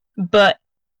 But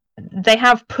they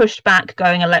have pushed back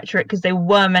going electric because they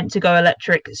were meant to go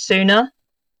electric sooner,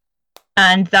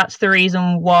 and that's the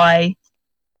reason why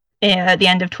at the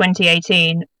end of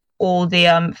 2018 all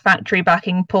the factory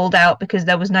backing pulled out, because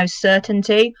there was no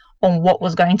certainty on what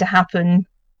was going to happen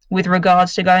with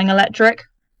regards to going electric.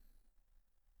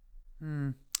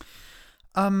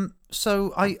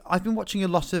 So I've been watching a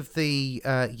lot of the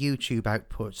YouTube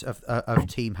output of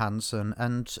Team Hanson,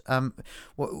 and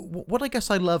what I guess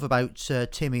I love about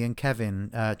Timmy and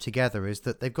Kevin together is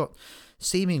that they've got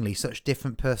seemingly such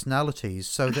different personalities.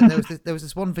 So that there was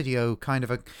this one video, kind of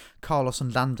a Carlos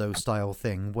and Lando style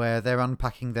thing, where they're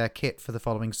unpacking their kit for the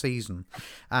following season,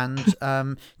 and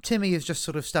Timmy is just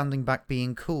sort of standing back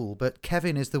being cool, but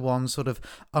Kevin is the one sort of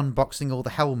unboxing all the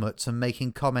helmets and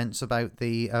making comments about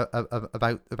the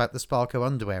about the Sparco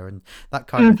underwear and that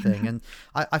kind of thing. And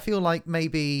I feel like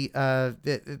maybe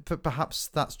perhaps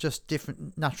that's just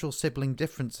different natural sibling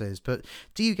differences. But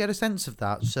do you get a sense of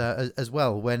that as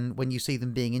well when you see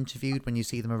them being interviewed, when you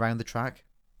see them around the track?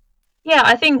 Yeah,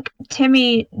 I think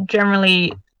Timmy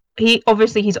generally, he's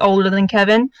older than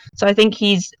Kevin, so I think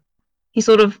he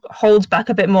sort of holds back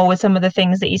a bit more with some of the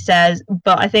things that he says.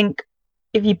 But I think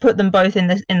if you put them both in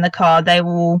the car, they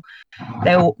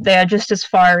are just as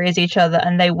fiery as each other,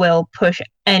 and they will push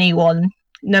anyone,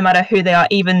 no matter who they are,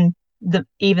 even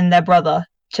their brother,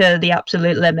 to the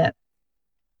absolute limit.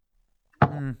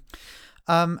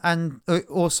 And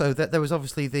also that there was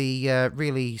obviously the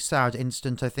really sad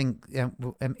incident, I think,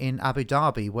 in Abu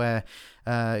Dhabi, where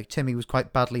Timmy was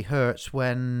quite badly hurt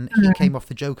when he came off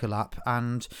the Joker lap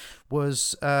and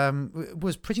was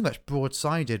pretty much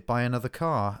broadsided by another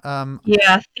car.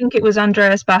 Yeah, I think it was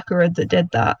Andreas Backerud that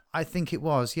did that. I think it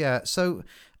was, yeah. So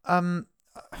that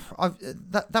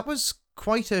was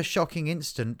quite a shocking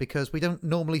incident, because we don't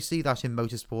normally see that in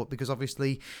motorsport, because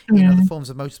obviously in other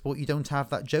forms of motorsport you don't have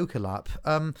that Joker lap.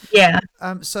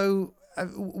 So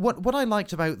what I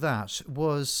liked about that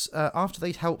was after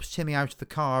they'd helped Timmy out of the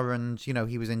car and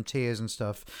he was in tears and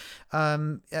stuff,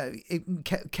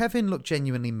 Kevin looked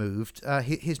genuinely moved.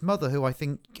 His mother, who I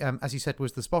think as he said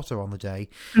was the spotter on the day,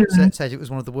 said it was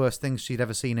one of the worst things she'd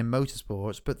ever seen in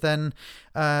motorsport. But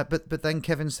then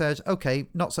Kevin said, okay,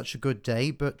 not such a good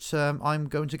day, but I'm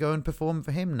going to go and perform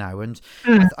for him now. And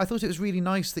I thought it was really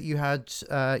nice that you had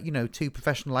two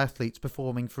professional athletes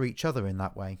performing for each other in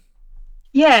that way.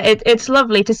 Yeah, it's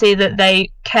lovely to see that they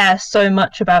care so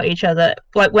much about each other.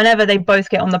 Like whenever they both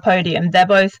get on the podium, they're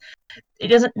both it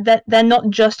doesn't they're not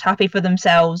just happy for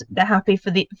themselves, they're happy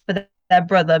for their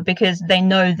brother, because they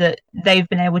know that they've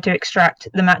been able to extract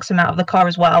the max amount of the car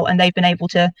as well, and they've been able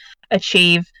to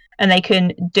achieve, and they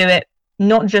can do it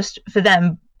not just for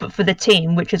them but for the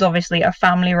team, which is obviously a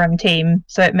family run team,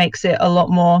 so it makes it a lot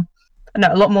more no,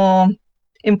 a lot more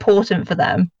important for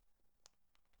them.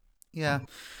 Yeah.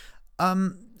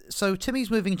 So Timmy's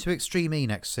moving to Extreme E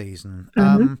next season.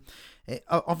 Mm-hmm.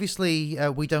 Obviously,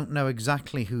 we don't know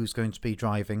exactly who's going to be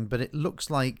driving, but it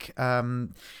looks like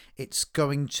it's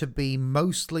going to be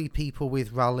mostly people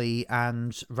with rally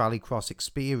and rallycross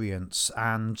experience,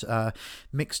 and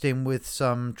mixed in with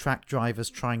some track drivers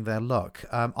trying their luck.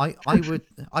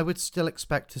 I would still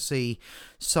expect to see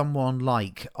someone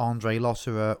like Andre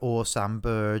Lotterer or Sam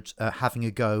Bird having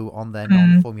a go on their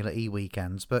non-Formula E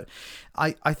weekends, but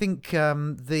I think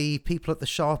the people at the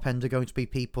sharp end are going to be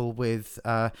people with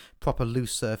proper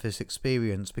loose surface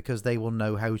experience, because they will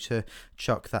know how to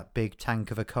chuck that big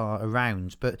tank of a car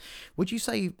around. But would you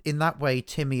say in that way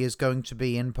Timmy is going to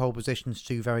be in pole positions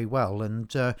to do very well,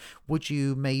 and would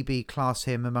you maybe class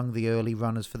him among the early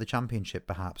runners for the championship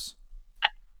perhaps?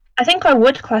 I think I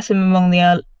would class him among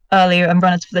the earlier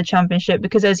runners for the championship,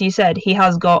 because as you said, he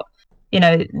has got, you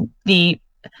know, the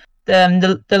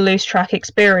the loose track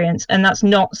experience, and that's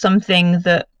not something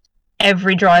that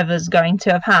every driver's going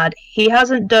to have had. He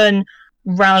hasn't done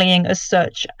rallying as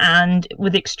such, and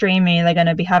with Extreme E, they're going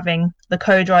to be having the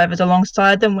co-drivers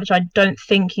alongside them, which I don't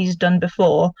think he's done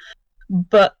before.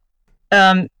 But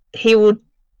he will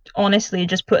honestly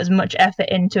just put as much effort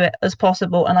into it as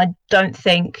possible, and I don't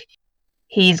think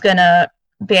he's going to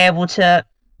be able to.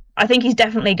 I think he's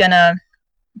definitely going to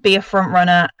be a front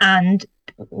runner, and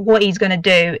what he's going to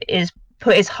do is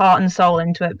put his heart and soul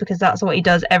into it, because that's what he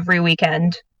does every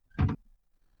weekend.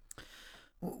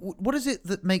 What is it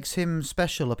that makes him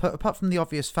special, apart from the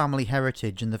obvious family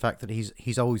heritage and the fact that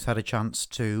he's always had a chance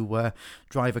to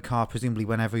drive a car, presumably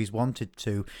whenever he's wanted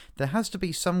to? There has to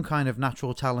be some kind of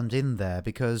natural talent in there,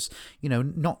 because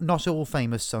not all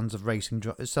famous sons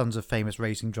of famous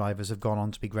racing drivers have gone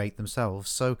on to be great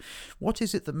themselves. So, what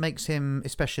is it that makes him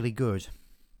especially good?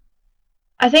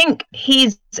 I think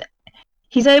he's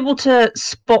able to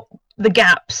spot the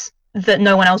gaps that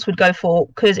no one else would go for,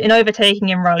 because in overtaking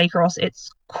in rallycross it's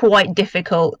quite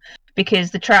difficult,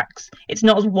 because the tracks, it's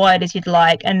not as wide as you'd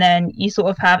like, and then you sort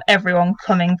of have everyone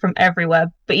coming from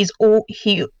everywhere, but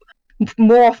he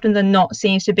more often than not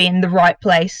seems to be in the right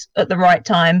place at the right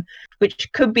time,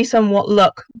 which could be somewhat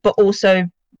luck, but also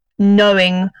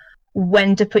knowing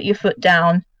when to put your foot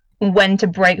down, when to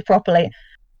brake properly.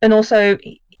 And also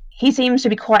he seems to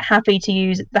be quite happy to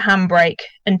use the handbrake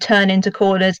and turn into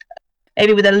corners,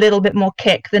 maybe with a little bit more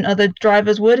kick than other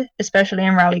drivers would, especially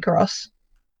in rallycross.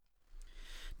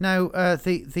 Now,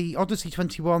 the Odyssey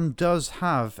 21 does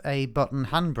have a button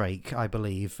handbrake, I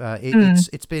believe.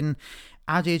 It's been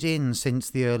added in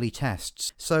since the early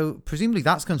tests, so presumably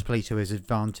that's going to play to his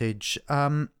advantage.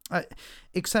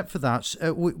 Except for that,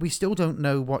 we still don't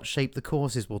know what shape the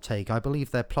courses will take. I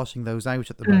believe they're plotting those out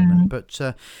at the moment.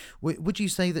 But would you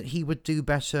say that he would do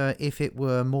better if it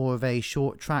were more of a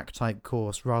short track type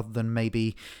course rather than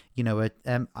maybe,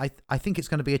 I think it's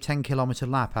going to be a 10-kilometre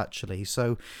lap actually.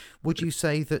 So would you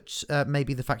say that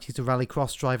maybe the fact he's a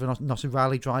rallycross driver, not a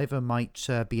rally driver, might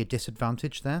be a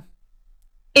disadvantage there?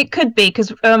 It could be,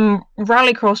 because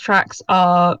rallycross tracks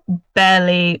are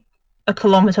barely a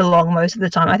kilometre long most of the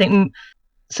time. I think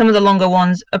some of the longer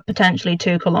ones are potentially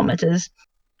 2 kilometres,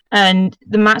 and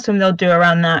the maximum they'll do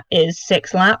around that is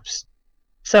 6 laps.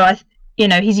 So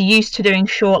he's used to doing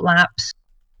short laps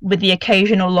with the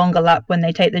occasional longer lap when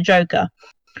they take the Joker.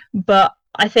 But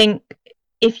I think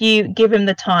if you give him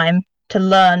the time to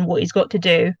learn what he's got to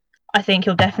do, I think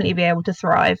he'll definitely be able to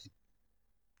thrive.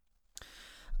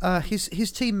 His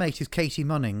teammate is Katie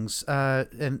Munnings,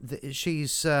 and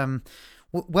she's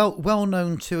well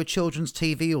known to a children's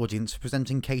TV audience for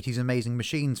presenting Katie's Amazing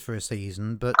Machines for a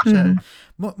season. But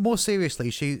more seriously,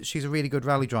 she's a really good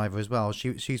rally driver as well.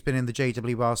 She's been in the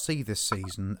JWRC this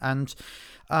season, and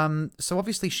so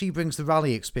obviously she brings the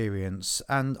rally experience.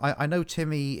 And I know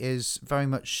Timmy is very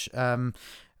much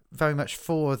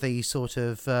for the sort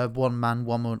of one man,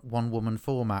 one woman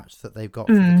format that they've got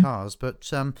for the cars,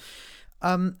 but.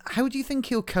 How do you think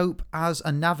he'll cope as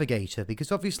a navigator?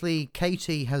 Because obviously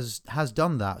Katie has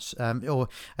done that, or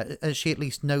she at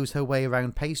least knows her way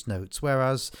around pace notes,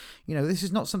 whereas, this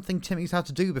is not something Timmy's had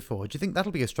to do before. Do you think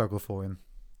that'll be a struggle for him?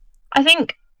 I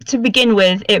think to begin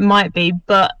with, it might be,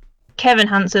 but Kevin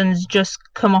Hansen's just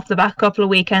come off the back a couple of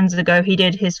weekends ago. He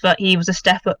did he was a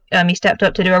step up. He stepped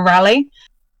up to do a rally.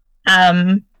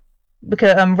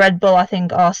 Because Red Bull, I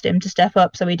think, asked him to step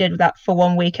up, so he did that for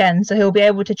one weekend. So he'll be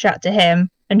able to chat to him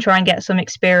and try and get some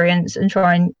experience and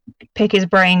try and pick his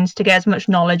brains to get as much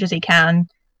knowledge as he can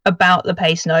about the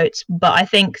pace notes. But I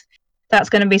think that's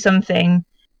going to be something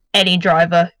any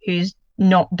driver who's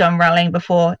not done rallying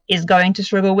before is going to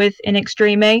struggle with in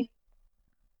Extreme E.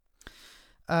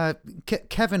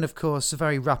 Kevin, of course, a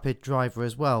very rapid driver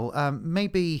as well.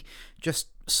 Maybe just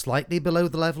slightly below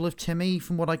the level of Timmy,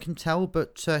 from what I can tell,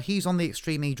 but he's on the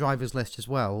Extreme E drivers list as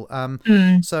well.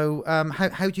 So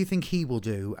how do you think he will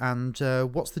do? And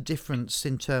what's the difference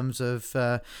in terms of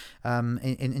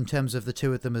in terms of the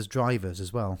two of them as drivers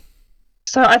as well?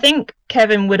 So I think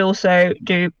Kevin would also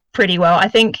do pretty well. I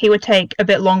think he would take a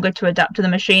bit longer to adapt to the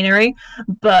machinery,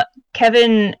 but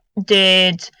Kevin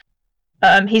did.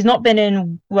 He's not been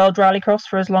in World Rallycross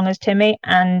for as long as Timmy,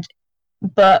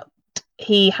 but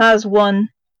he has won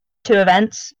 2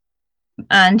 events,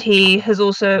 and he has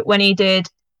also, when he did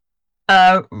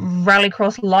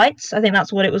Rallycross Lights, I think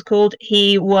that's what it was called,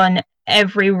 he won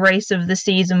every race of the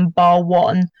season bar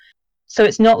 1. So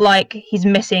it's not like he's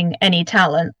missing any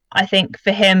talent. I think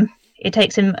for him, it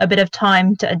takes him a bit of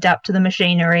time to adapt to the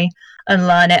machinery and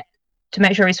learn it, to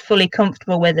make sure he's fully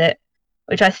comfortable with it.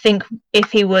 Which I think if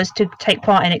he was to take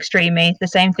part in Extreme E, the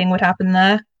same thing would happen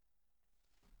there.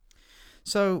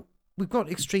 So we've got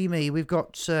Extreme E, we've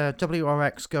got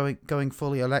WRX going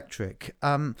fully electric.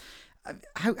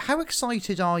 How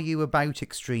excited are you about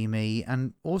Extreme E,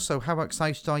 and also how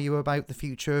excited are you about the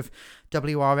future of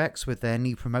WRX with their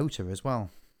new promoter as well?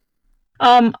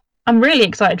 I'm really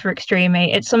excited for Extreme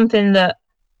E. It's something that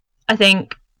I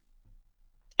think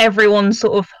everyone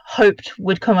sort of hoped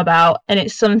would come about, and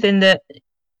it's something that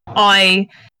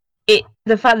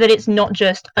the fact that it's not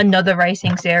just another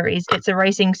racing series, it's a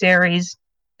racing series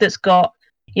that's got,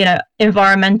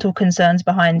 environmental concerns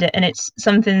behind it, and it's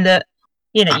something that,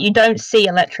 you don't see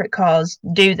electric cars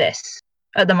do this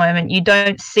at the moment. You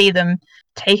don't see them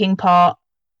taking part,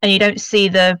 and you don't see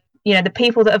the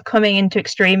people that are coming into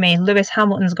Extreme E. Lewis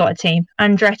Hamilton's got a team.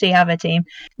 Andretti have a team.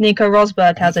 Nico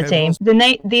Rosberg has a team.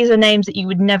 These are names that you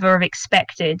would never have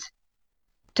expected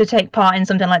to take part in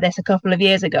something like this a couple of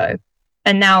years ago.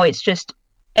 And now it's just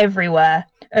everywhere.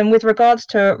 And with regards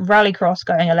to Rallycross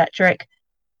going electric,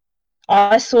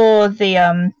 I saw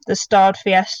the Stard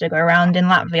Fiesta go around in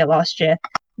Latvia last year.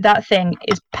 That thing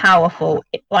is powerful.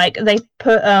 They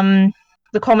put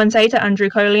the commentator, Andrew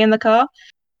Coley, in the car,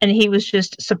 and he was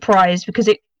just surprised because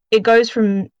it goes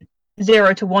from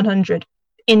 0 to 100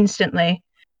 instantly.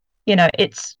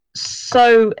 It's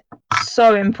so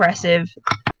impressive,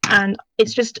 and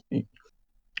it's just,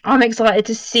 I'm excited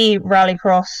to see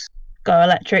Rallycross go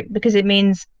electric because it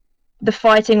means the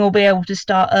fighting will be able to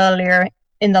start earlier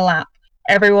in the lap.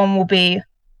 Everyone will be,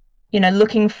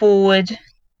 looking forward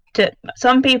to.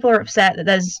 Some people are upset that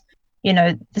there's,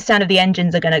 the sound of the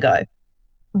engines are going to go,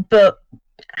 but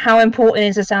how important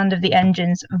is the sound of the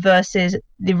engines versus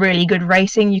the really good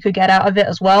racing you could get out of it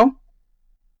as well?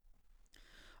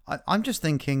 I'm just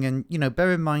thinking, and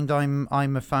bear in mind, I'm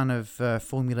a fan of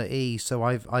Formula E, so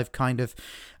I've kind of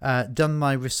done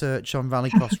my research on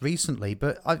Rallycross recently.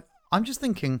 But I'm just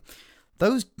thinking,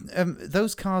 those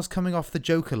cars coming off the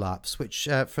Joker laps, which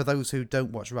for those who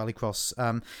don't watch Rallycross,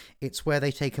 it's where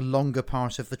they take a longer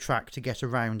part of the track to get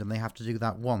around, and they have to do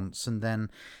that once, and then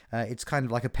it's kind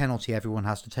of like a penalty everyone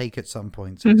has to take at some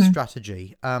point. So it's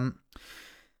strategy.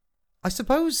 I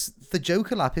suppose the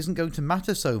Joker lap isn't going to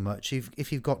matter so much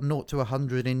if you've got 0 to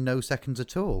 100 in no seconds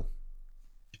at all.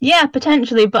 Yeah,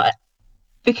 potentially, but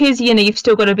because, you've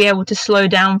still got to be able to slow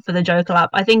down for the Joker lap,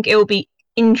 I think it will be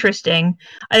interesting.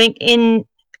 I think in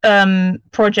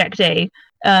Project A,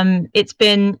 it's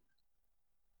been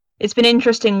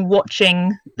interesting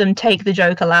watching them take the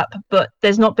Joker lap, but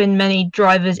there's not been many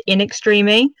drivers in Extreme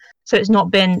E, so it's not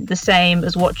been the same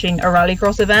as watching a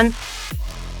Rallycross event.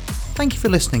 Thank you for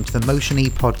listening to the Motion E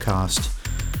podcast.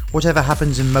 Whatever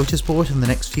happens in motorsport in the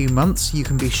next few months, you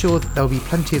can be sure that there will be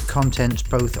plenty of content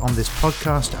both on this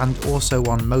podcast and also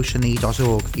on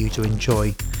motione.org for you to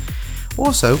enjoy.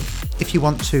 Also, if you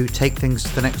want to take things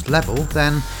to the next level,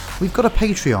 then we've got a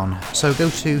Patreon. So go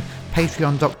to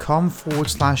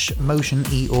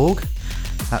patreon.com/motioneorg.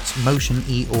 That's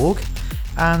motioneorg.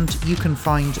 And you can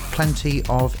find plenty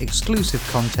of exclusive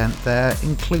content there,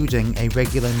 including a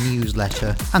regular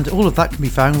newsletter. And all of that can be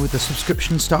found with a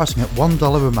subscription starting at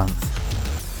 $1 a month.